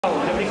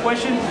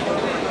question.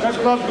 That's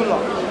gloves, good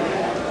luck.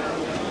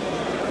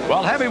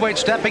 Well, heavyweight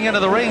stepping into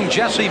the ring,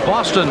 Jesse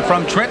Boston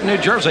from Trenton, New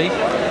Jersey,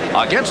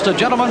 against a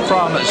gentleman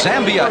from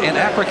Zambia in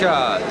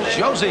Africa,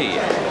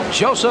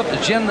 Joseph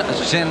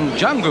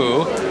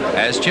Chingangu,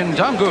 as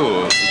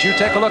Chingangu. Did you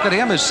take a look at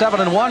him? Is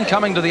 7-1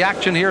 coming to the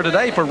action here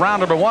today for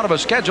round number 1 of a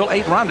scheduled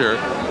 8-rounder.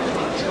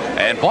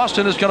 And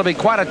Boston is going to be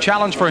quite a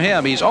challenge for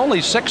him. He's only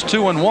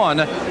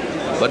 6-2-1,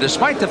 but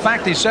despite the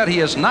fact he said he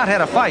has not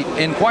had a fight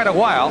in quite a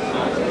while,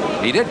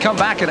 he did come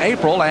back in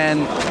April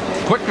and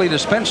quickly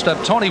dispensed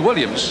of Tony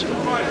Williams,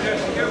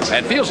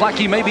 and feels like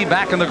he may be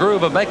back in the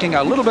groove of making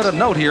a little bit of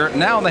note here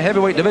now in the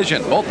heavyweight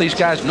division. Both these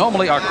guys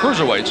normally are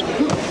cruiserweights.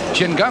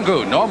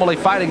 Chingangu normally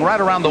fighting right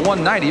around the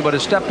 190, but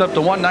has stepped up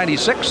to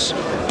 196,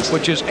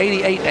 which is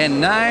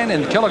 88-9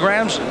 in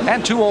kilograms,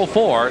 and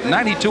 204,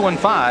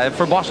 92-5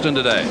 for Boston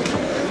today.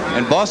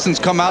 And Boston's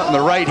come out in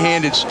the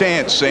right-handed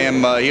stance,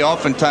 Sam. He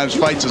oftentimes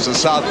fights as a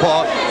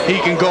southpaw. He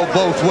can go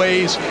both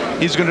ways.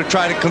 He's going to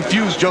try to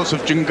confuse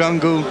Joseph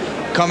Chingangu,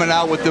 coming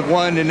out with the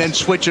one and then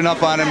switching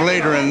up on him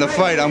later in the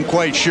fight, I'm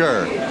quite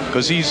sure,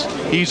 because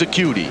he's a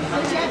cutie.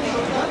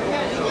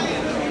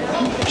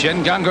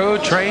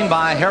 Chingangu trained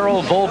by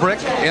Harold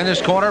Volbrick in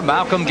his corner,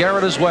 Malcolm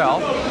Garrett as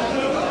well.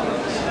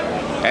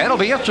 And it'll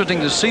be interesting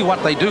to see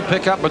what they do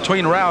pick up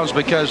between rounds,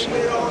 because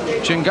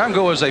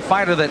Chingangu is a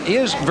fighter that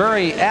is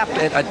very apt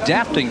at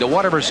adapting to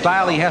whatever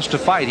style he has to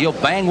fight. He'll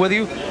bang with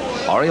you,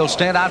 or he'll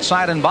stand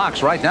outside and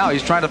box. Right now,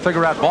 he's trying to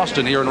figure out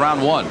Boston here in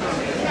round 1.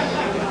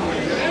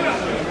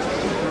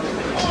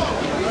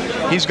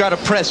 He's got to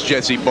press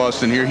Jesse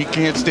Boston here. He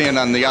can't stand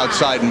on the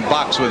outside and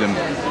box with him,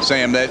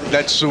 Sam.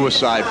 That's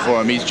suicide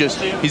for him.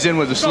 He's in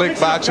with a slick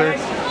boxer.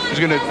 He's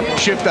going to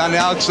shift on the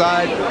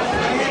outside,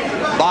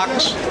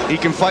 box. He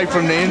can fight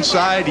from the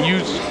inside.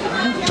 He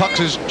tucks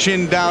his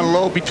chin down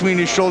low between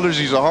his shoulders.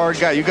 He's a hard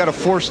guy. You got to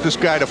force this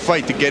guy to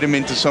fight to get him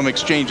into some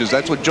exchanges.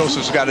 That's what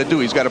Joseph's got to do.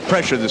 He's got to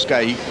pressure this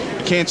guy. He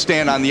can't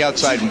stand on the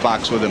outside and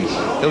box with him.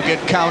 He'll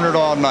get countered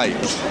all night.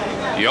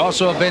 You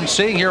also have been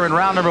seeing here in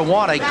round number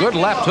 1 a good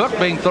left hook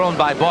being thrown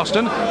by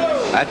Boston.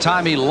 That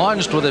time he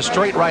lunged with a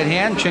straight right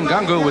hand.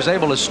 Chingangu was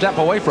able to step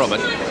away from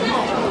it.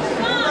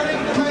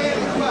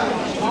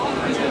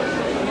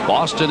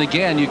 Boston,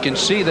 again, you can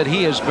see that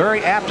he is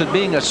very apt at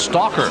being a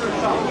stalker.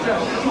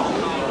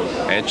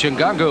 And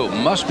Chingangu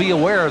must be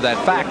aware of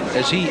that fact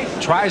as he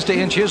tries to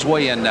inch his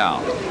way in now.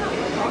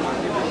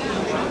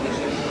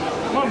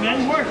 Come on,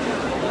 man, work.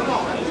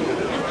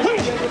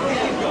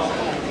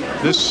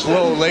 This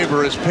slow,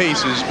 laborious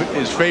pace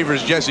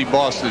favors Jesse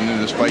Boston in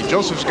this fight.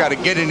 Joseph's got to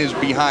get in his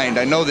behind.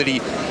 I know that he,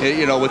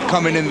 with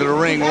coming into the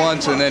ring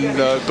once and then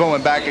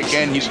going back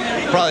again, he's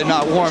probably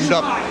not warmed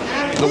up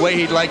the way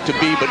he'd like to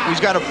be, but he's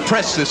got to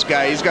press this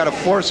guy. He's got to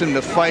force him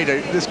to fight.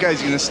 This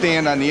guy's going to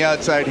stand on the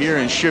outside here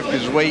and shift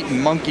his weight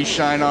and monkey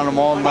shine on him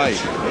all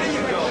night.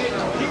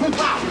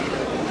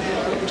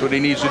 That's what he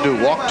needs to do.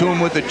 Walk to him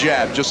with a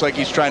jab, just like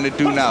he's trying to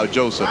do now,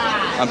 Joseph.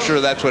 I'm sure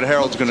that's what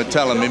Harold's going to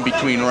tell him in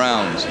between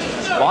rounds.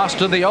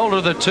 Boston, the older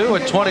of the two,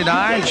 at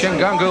 29.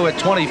 Chingangu at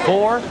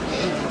 24.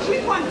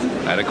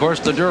 And, of course,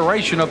 the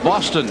duration of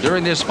Boston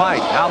during this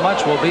fight. How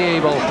much will be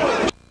able...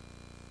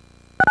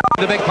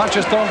 The big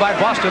punches thrown by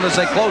Boston as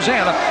they close in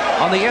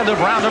on the end of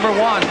round number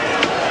 1.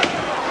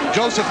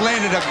 Joseph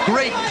landed a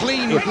great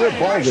clean... If you're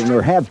balding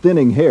or have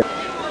thinning hair...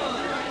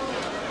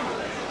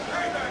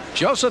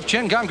 Joseph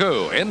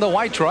Chingangu in the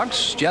white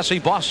trunks. Jesse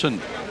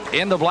Boston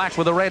in the black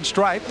with a red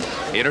stripe,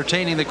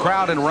 entertaining the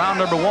crowd in round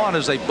number 1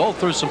 as they both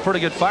threw some pretty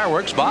good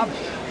fireworks. Bob,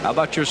 how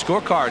about your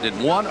scorecard? Did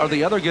one or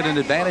the other get an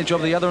advantage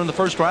over the other in the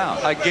first round?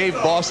 I gave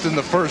Boston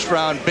the first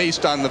round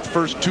based on the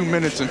first 2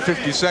 minutes and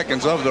 50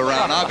 seconds of the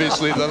round.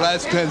 Obviously, the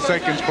last 10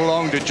 seconds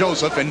belong to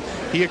Joseph, and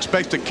he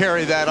expects to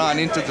carry that on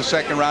into the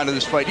second round of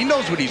this fight. He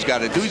knows what he's got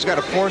to do. He's got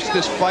to force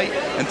this fight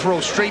and throw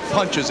straight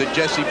punches at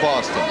Jesse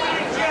Boston.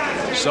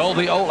 So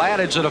the old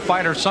adage that a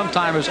fighter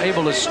sometimes is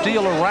able to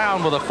steal a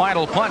round with a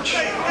final punch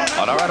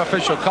on our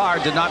unofficial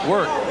card did not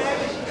work.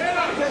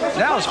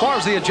 Now, as far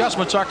as the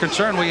adjustments are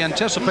concerned, we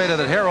anticipated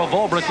that Harold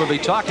Volbrick would be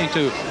talking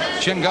to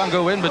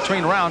Chingangu in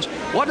between rounds.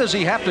 What does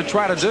he have to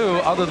try to do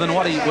other than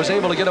what he was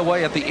able to get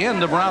away at the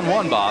end of round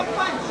 1, Bob?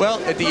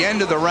 Well, at the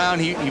end of the round,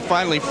 he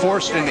finally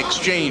forced an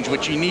exchange,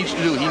 which he needs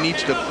to do. He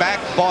needs to back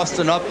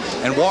Boston up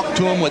and walk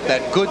to him with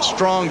that good,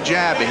 strong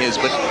jab of his.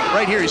 But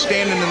right here, he's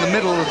standing in the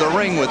middle of the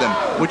ring with him,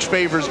 which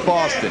favors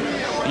Boston.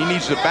 He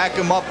needs to back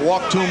him up,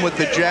 walk to him with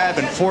the jab,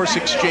 and force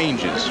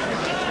exchanges.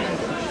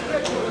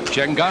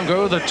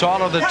 Chingangu, the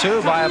taller of the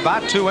two by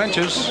about 2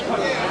 inches,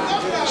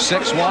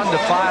 6'1" to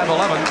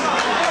 5'11".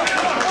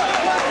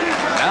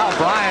 Now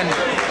Brian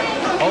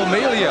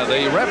O'Melia,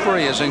 the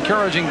referee, is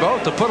encouraging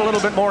both to put a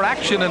little bit more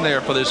action in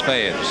there for this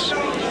fans.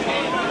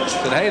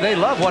 Said, hey, they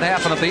love what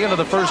happened at the end of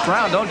the first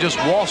round. Don't just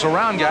waltz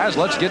around, guys.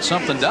 Let's get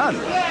something done.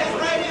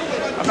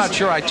 I'm not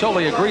sure I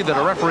totally agree that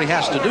a referee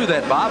has to do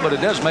that, Bob, but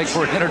it does make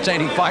for an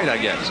entertaining fight, I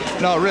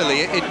guess. No, really,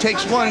 it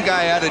takes one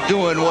guy out of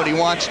doing what he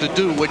wants to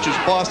do, which is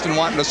Boston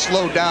wanting to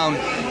slow down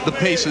the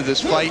pace of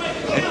this fight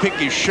and pick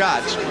his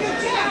shots.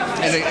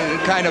 and it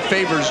kind of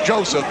favors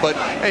Joseph. But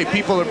hey,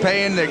 people are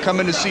paying. They're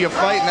coming to see a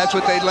fight, and that's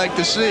what they'd like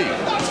to see.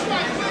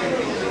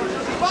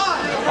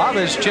 Bob,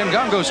 is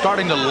Chingangu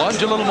starting to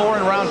lunge a little more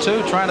in round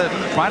two, trying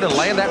to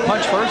land that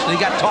punch first, and he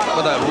got caught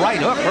with a right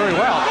hook very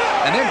well,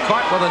 and then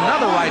caught with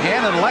another right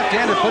hand, and left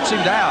hand that puts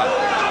him down.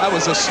 That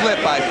was a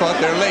slip. I thought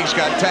their legs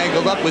got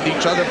tangled up with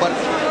each other, but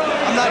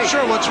I'm not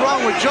sure what's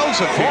wrong with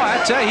Joseph here. Boy, I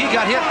tell you, he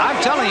got hit.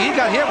 I'm telling you, he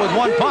got hit with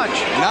one punch.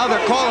 Now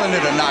they're calling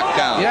it a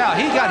knockdown. Yeah,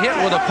 he got hit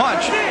with a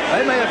punch.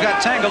 They may have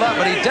got tangled up,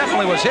 but he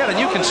definitely was hit, and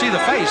you can see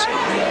the face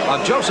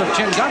of Joseph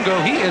Chingangu.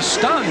 He is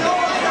stunned.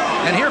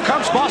 And here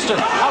comes Boston.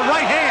 A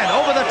right hand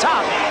over the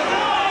top.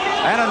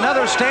 And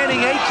another standing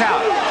 8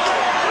 count.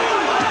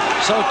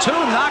 So 2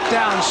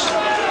 knockdowns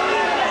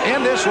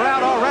in this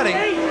round already.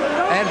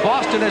 And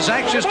Boston is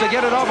anxious to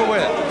get it over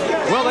with.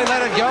 Will they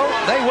let it go?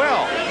 They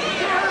will.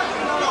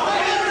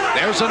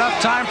 There's enough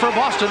time for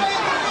Boston.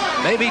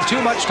 Maybe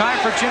too much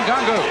time for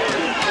Chingangu.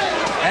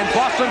 And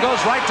Boston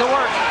goes right to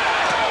work.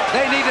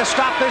 They need to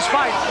stop this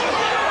fight.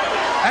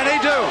 And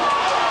they do.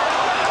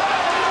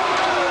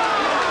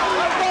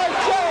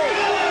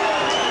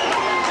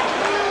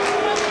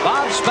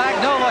 Bob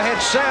Spagnola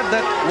had said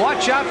that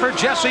watch out for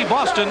Jesse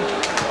Boston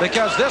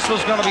because this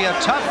was going to be a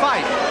tough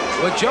fight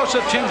with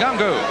Joseph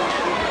Chingangu.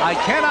 I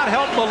cannot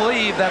help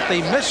believe that the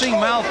missing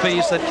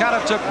mouthpiece that kind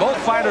of took both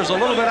fighters a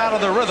little bit out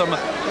of the rhythm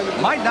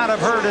might not have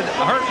hurt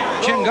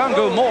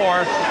Chingangu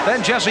more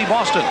than Jesse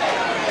Boston.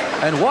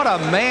 And what a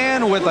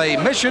man with a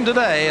mission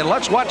today. And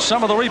let's watch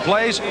some of the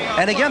replays.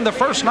 And again, the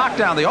first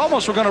knockdown, they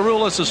almost were going to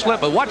rule this a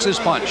slip, but watch this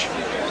punch.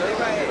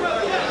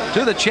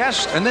 To the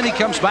chest, and then he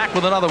comes back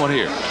with another one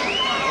here.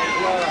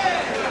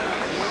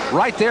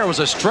 Right there was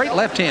a straight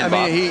left hand.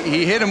 I mean,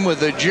 he hit him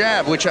with a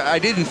jab, which I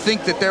didn't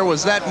think that there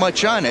was that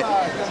much on it.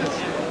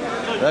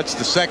 That's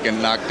the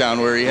second knockdown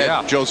where he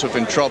had Joseph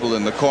in trouble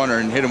in the corner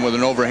and hit him with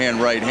an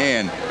overhand right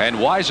hand. And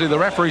wisely, the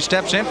referee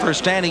steps in for a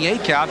standing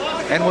 8 count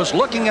and was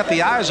looking at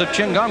the eyes of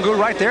Chingangu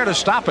right there to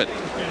stop it.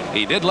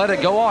 He did let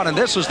it go on, and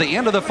this is the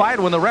end of the fight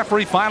when the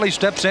referee finally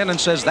steps in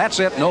and says, that's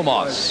it, no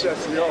mas.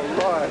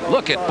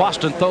 Look at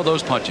Boston throw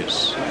those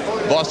punches.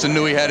 Boston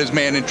knew he had his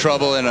man in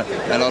trouble, and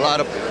a lot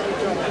of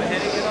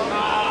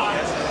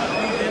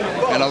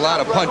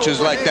punches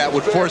like that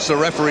would force the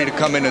referee to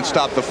come in and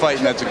stop the fight,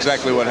 and that's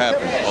exactly what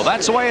happened. Well,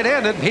 that's the way it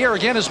ended. Here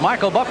again is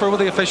Michael Buffer with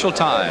the official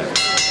time.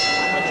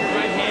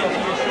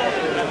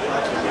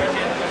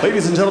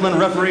 Ladies and gentlemen,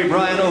 referee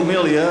Brian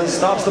O'Melia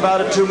stops the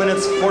bout at 2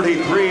 minutes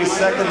 43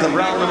 seconds of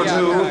round number 2.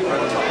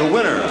 The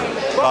winner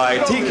by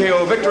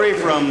TKO victory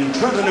from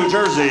Trenton, New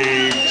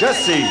Jersey,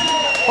 Jesse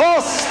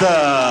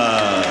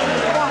Boston.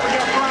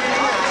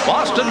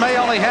 Boston may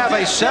only have a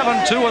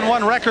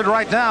 7-2-1 record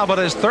right now, but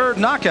his third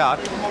knockout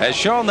has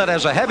shown that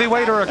as a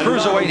heavyweight or a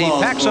cruiserweight, he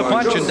packs a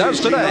punch and does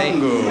today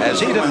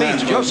as he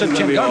defeats Joseph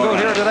Chingangu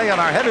here today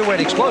on our heavyweight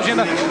explosion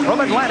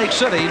from Atlantic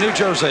City, New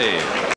Jersey.